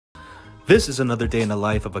This is another day in the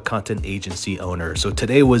life of a content agency owner. So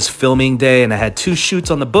today was filming day and I had 2 shoots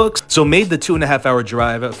on the books. So made the 2.5-hour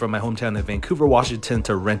drive from my hometown of Vancouver, Washington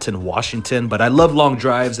to Renton, Washington. But I love long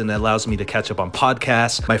drives and it allows me to catch up on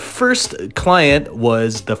podcasts. My first client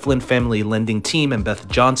was the Flynn Family Lending Team and Beth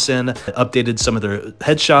Johnson. I updated some of their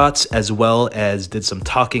headshots as well as did some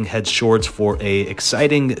talking head shorts for a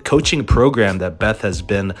exciting coaching program that Beth has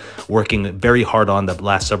been working very hard on the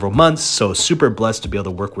last several months. So super blessed to be able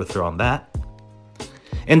to work with her on that.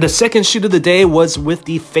 And the second shoot of the day was with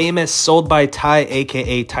the famous Sold by Ty,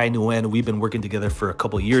 aka Ty Nguyen. We've been working together for a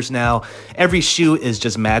couple years now. Every shoot is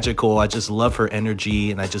just magical. I just love her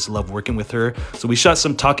energy and I just love working with her. So we shot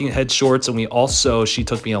some talking head shorts and she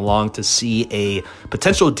took me along to see a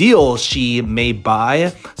potential deal she may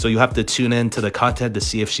buy. So you have to tune in to the content to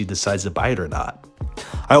see if she decides to buy it or not.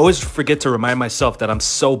 I always forget to remind myself that I'm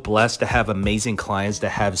so blessed to have amazing clients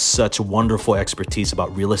that have such wonderful expertise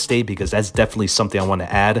about real estate, because that's definitely something I want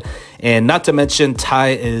to add. And not to mention,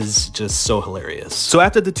 Ty is just so hilarious. So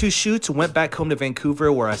after the 2 shoots, went back home to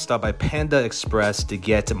Vancouver where I stopped by Panda Express to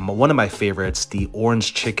get one of my favorites, the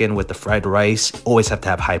orange chicken with the fried rice. Always have to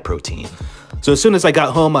have high protein. So as soon as I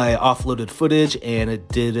got home, I offloaded footage and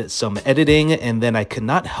did some editing, and then I could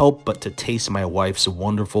not help but to taste my wife's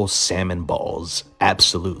wonderful salmon balls.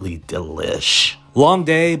 Absolutely delish. Long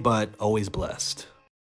day, but always blessed.